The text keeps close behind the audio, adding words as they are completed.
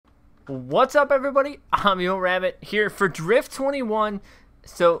What's up, everybody? I'm EvlRabbit here for DRIFT21.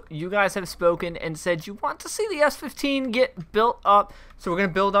 So you guys have spoken and said you want to see the S15 get built up. So we're going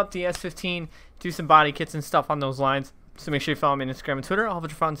to build up the S15, do some body kits and stuff on those lines. So make sure you follow me on Instagram and Twitter. I'll have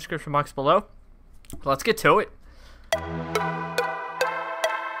it in the description box below. Let's get to it.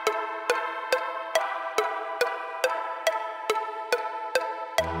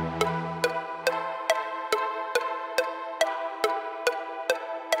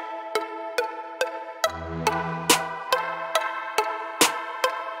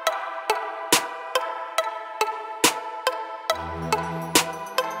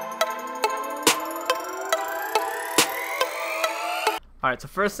 Alright, so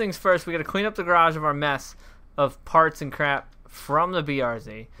first things first, we got to clean up the garage of our mess of parts and crap from the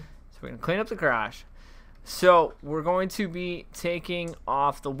BRZ. So we're going to clean up the garage. So we're going to be taking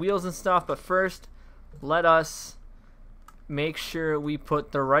off the wheels and stuff, but first, let us make sure we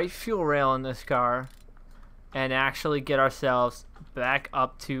put the right fuel rail in this car and actually get ourselves back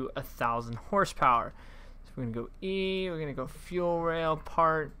up to 1,000 horsepower. So we're going to go E, we're going to go fuel rail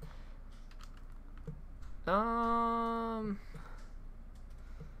part.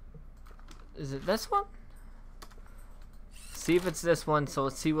 Is it this one? See if it's this one. So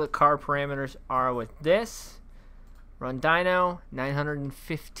let's see what car parameters are with this. Run dyno,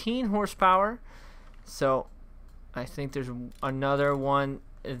 915 horsepower. So I think there's another one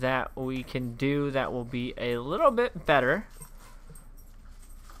that we can do that will be a little bit better.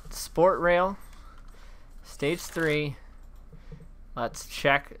 Sport rail, stage 3. Let's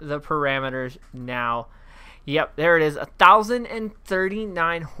check the parameters now. Yep, there it is,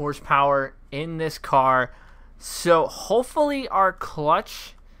 1,039 horsepower in this car. So hopefully our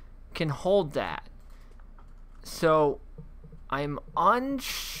clutch can hold that. So I'm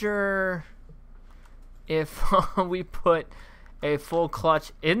unsure if we put a full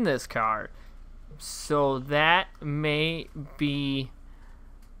clutch in this car. So that may be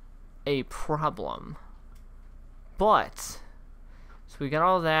a problem. But, so we got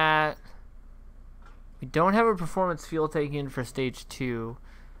all that. We don't have a performance fuel tank in for stage 2.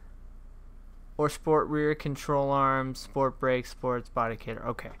 Or sport rear control arms, sport brakes, sports body kit.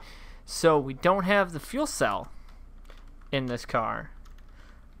 Okay. So we don't have the fuel cell in this car.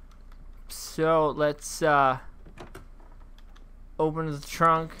 So let's open the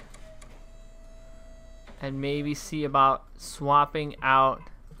trunk and maybe see about swapping out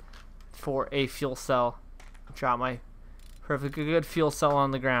for a fuel cell. Drop my perfectly good fuel cell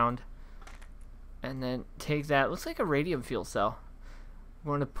on the ground. And then take that. Looks like a radium fuel cell.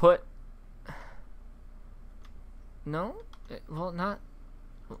 We're going to put... No? Well, not...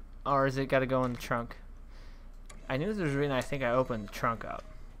 Or is it got to go in the trunk? I knew there was a reason I think I opened the trunk up.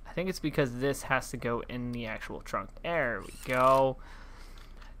 I think it's because this has to go in the actual trunk. There we go.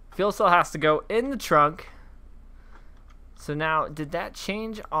 Fuel cell has to go in the trunk. So now, did that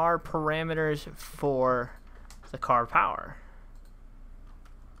change our parameters for the car power?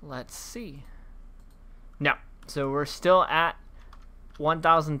 Let's see. No, so we're still at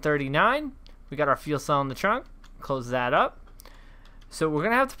 1,039. We got our fuel cell in the trunk. Close that up. So we're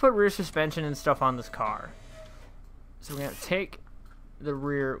gonna have to put rear suspension and stuff on this car. So we're gonna take the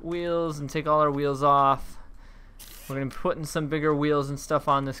rear wheels and take all our wheels off. We're gonna be putting some bigger wheels and stuff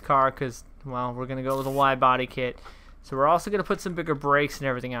on this car because, well, we're gonna go with a wide body kit. So we're also gonna put some bigger brakes and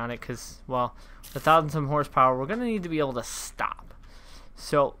everything on it because, well, with 1,000 some horsepower, we're gonna need to be able to stop.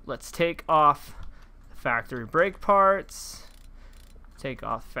 So let's take off factory brake parts, take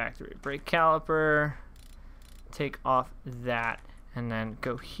off factory brake caliper, take off that, and then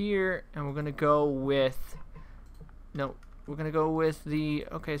go here, and we're gonna go with, no, we're gonna go with the,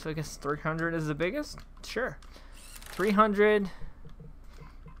 okay, so I guess 300 is the biggest, sure, 300,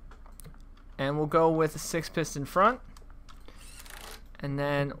 and we'll go with a 6-piston front, and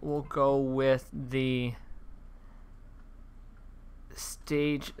then we'll go with the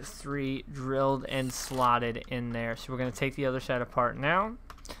stage 3 drilled and slotted in there. So we're going to take the other side apart now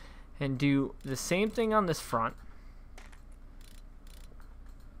and do the same thing on this front.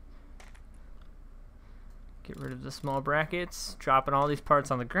 Get rid of the small brackets, dropping all these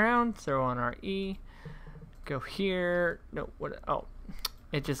parts on the ground, throw on our E, go here, no, what, oh,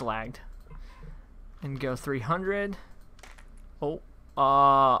 it just lagged, and go 300.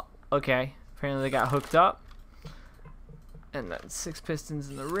 Okay, apparently they got hooked up. And then 6 pistons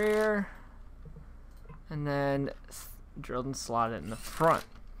in the rear, and then drilled and slotted in the front.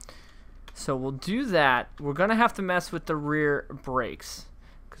 So we'll do that. We're gonna have to mess with the rear brakes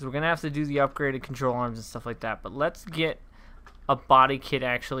because we're gonna have to do the upgraded control arms and stuff like that. But let's get a body kit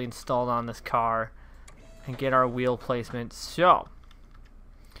actually installed on this car and get our wheel placement. So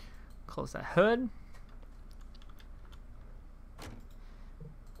Close that hood.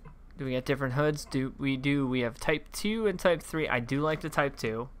 Do we get different hoods? We have type 2 and type 3. I do like the type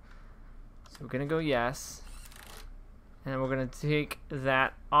 2. So we're going to go yes. And then we're going to take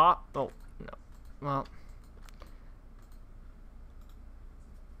that off. Oh, no. Well,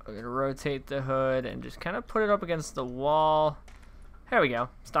 we're going to rotate the hood and just kind of put it up against the wall. There we go.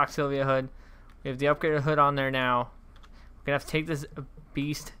 Stock Sylvia hood. We have the upgraded hood on there now. We're going to have to take this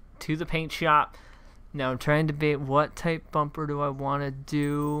beast to the paint shop. Now I'm trying to debate what type bumper do I want to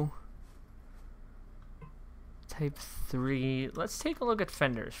do. Type 3. Let's take a look at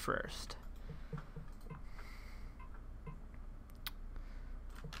fenders first.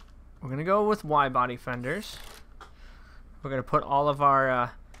 We're going to go with widebody fenders. We're going to put all of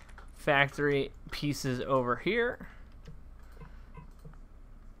our factory pieces over here.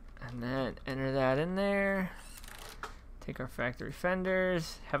 And then enter that in there. Take our factory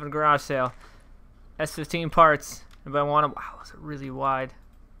fenders. Having a garage sale. S15 parts. Anybody want them? Wow, is it really wide?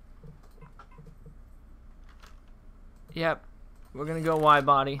 Yep. We're going to go wide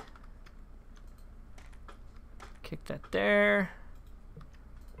body. Kick that there.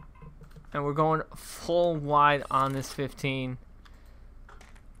 And we're going full wide on this 15.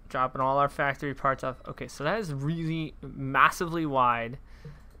 Dropping all our factory parts off. Okay, so that is really massively wide.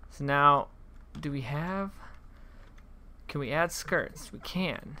 So now, do we have... Can we add skirts? We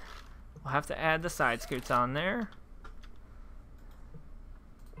can. We'll have to add the side skirts on there.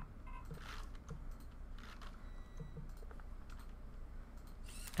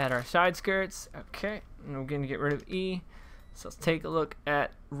 Add our side skirts. Okay, and we're going to get rid of E. So let's take a look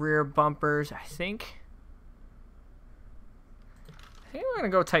at rear bumpers. I think we're going to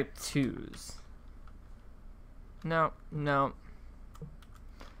go type 2s. No.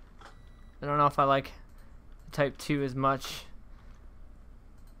 I don't know if I like type 2 as much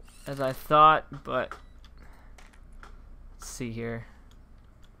as I thought, but let's see here.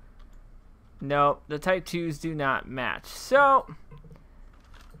 Nope, the type 2s do not match. So,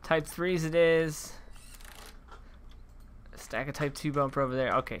 type 3s it is. Stack a type 2 bumper over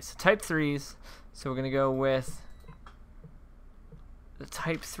there. Okay, so type 3s. So we're going to go with the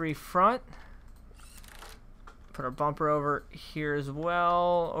type 3 front. Put our bumper over here as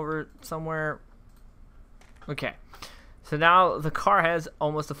well, over somewhere. Okay, so now the car has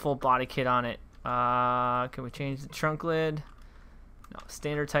almost a full body kit on it. Can we change the trunk lid? No,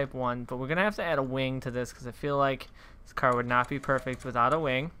 standard type 1, but we're going to have to add a wing to this because I feel like this car would not be perfect without a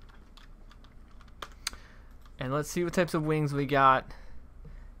wing. And let's see what types of wings we got.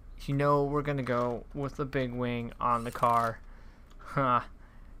 You know we're going to go with the big wing on the car. Huh.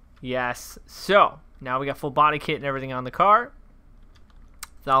 Yes. So, now we got full body kit and everything on the car.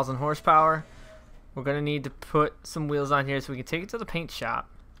 1000 horsepower. We're going to need to put some wheels on here so we can take it to the paint shop.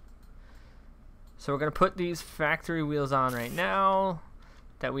 So we're going to put these factory wheels on right now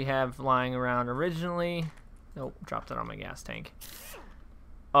that we have lying around originally. Nope, dropped it on my gas tank.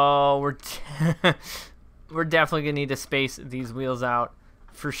 Oh, we're definitely going to need to space these wheels out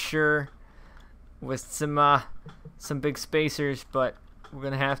for sure with some big spacers, but we're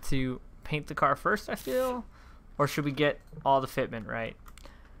going to have to paint the car first, I feel. Or should we get all the fitment right?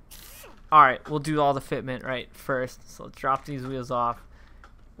 Alright, we'll do all the fitment right first. So let's drop these wheels off.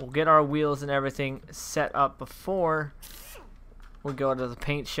 We'll get our wheels and everything set up before we go to the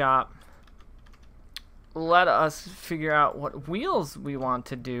paint shop. Let us figure out what wheels we want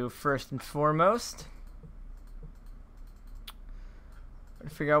to do first and foremost.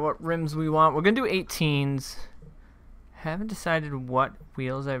 Figure out what rims we want. We're going to do 18s. Haven't decided what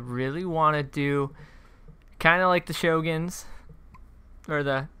wheels I really want to do. Kind of like the Shoguns. Or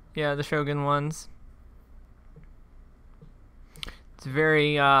the Shogun ones. It's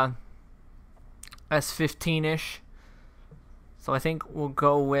very S15-ish. So I think we'll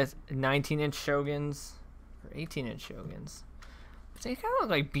go with 19-inch Shoguns or 18-inch Shoguns. They kind of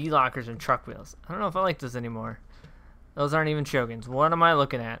look like B-lockers and truck wheels. I don't know if I like those anymore. Those aren't even Shoguns. What am I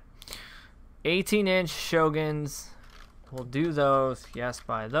looking at? 18-inch Shoguns. We'll do those. Yes,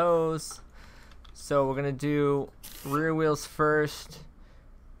 buy those. So we're gonna do rear wheels first,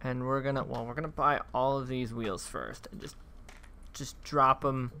 and we're gonna buy all of these wheels first, and just drop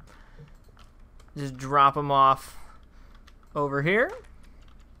them off over here.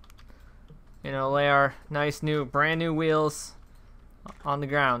 You know, lay our nice new brand new wheels on the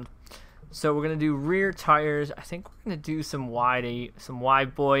ground. So we're gonna do rear tires. I think we're gonna do some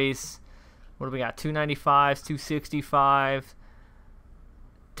wide boys. What do we got? 295s, 265,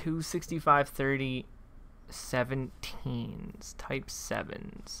 265 30 17s, type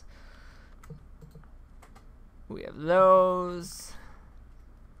 7s. We have those.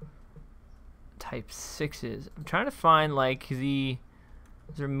 Type 6s. I'm trying to find like these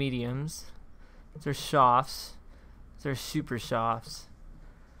are mediums. These are softs. These are super softs.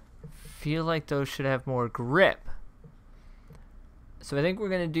 Feel like those should have more grip. So I think we're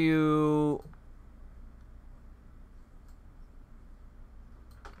gonna do.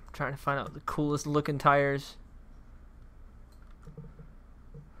 I'm trying to find out the coolest looking tires.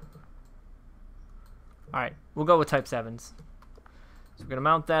 Alright, we'll go with Type 7s. So we're gonna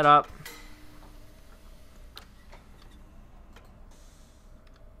mount that up.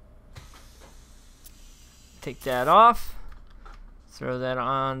 Take that off. Throw that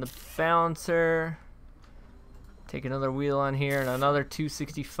on the balancer. Take another wheel on here and another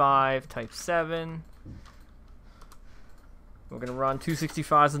 265 Type 7. We're going to run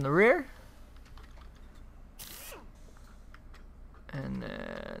 265s in the rear. And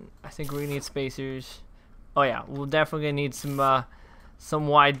then I think we need spacers. Oh yeah, we'll definitely need some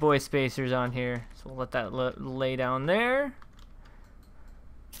wide boy spacers on here. So we'll let that lay down there.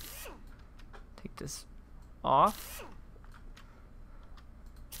 Take this off.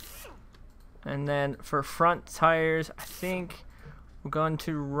 And then for front tires, I think we're going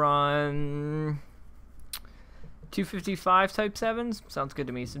to run 255 Type 7s. Sounds good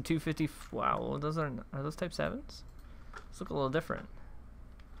to me. Some 250. Wow, those are those Type 7s? Those look a little different.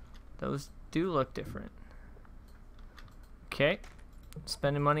 Those do look different. Okay.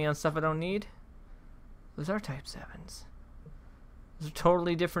 Spending money on stuff I don't need. Those are Type 7s. Those are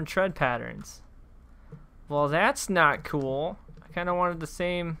totally different tread patterns. Well, that's not cool. I kind of wanted the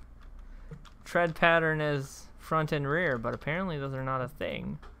same tread pattern as front and rear, but apparently those are not a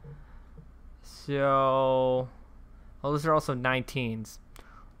thing. So, well, those are also 19s.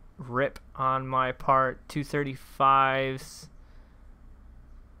 Rip on my part. 235s.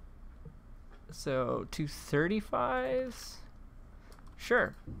 So, 235s?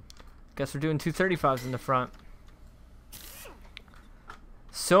 Sure. Guess we're doing 235s in the front.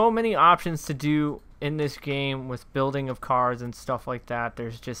 So many options to do in this game with building of cars and stuff like that.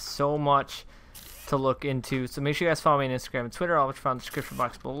 There's just so much to look into. So make sure you guys follow me on Instagram and Twitter, all which are found in the description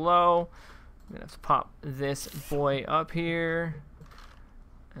box below. I'm gonna have to pop this boy up here.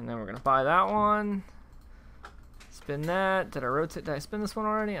 And then we're gonna buy that one. Spin that. Did I rotate? Did I spin this one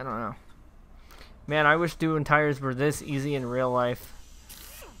already? I don't know. Man, I wish doing tires were this easy in real life.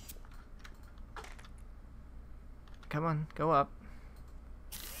 Come on, go up.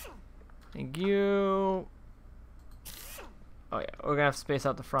 Thank you. Oh yeah, we're gonna have to space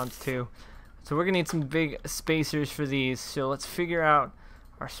out the fronts too. So we're gonna need some big spacers for these. So let's figure out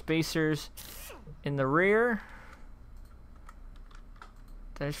our spacers in the rear.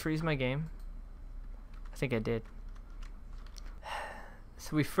 Did I just freeze my game? I think I did.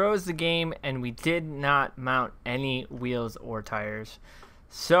 So we froze the game and we did not mount any wheels or tires.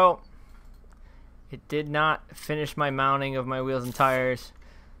 So it did not finish my mounting of my wheels and tires.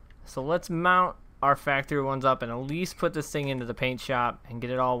 So let's mount our factory ones up and at least put this thing into the paint shop and get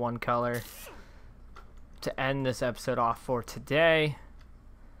it all one color to end this episode off for today.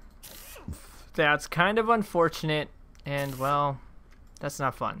 That's kind of unfortunate and, well, that's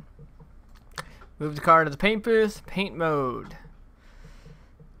not fun. Move the car to the paint booth, paint mode.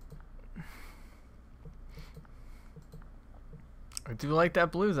 I do like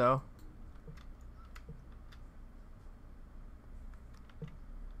that blue though.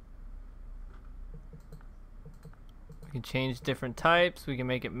 We can change different types. We can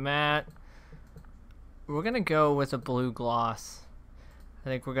make it matte. We're gonna go with a blue gloss. I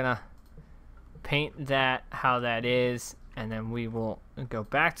think we're gonna paint that how that is, and then we will go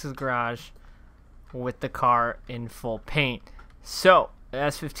back to the garage with the car in full paint. So the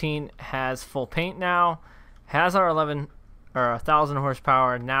S15 has full paint now, has our 1,000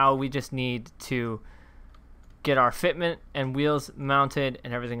 horsepower. Now we just need to get our fitment and wheels mounted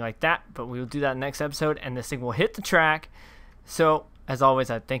and everything like that, but we will do that next episode and this thing will hit the track. So as always,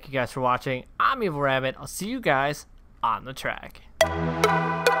 I thank you guys for watching. I'm EvlRabbit. I'll see you guys on the track.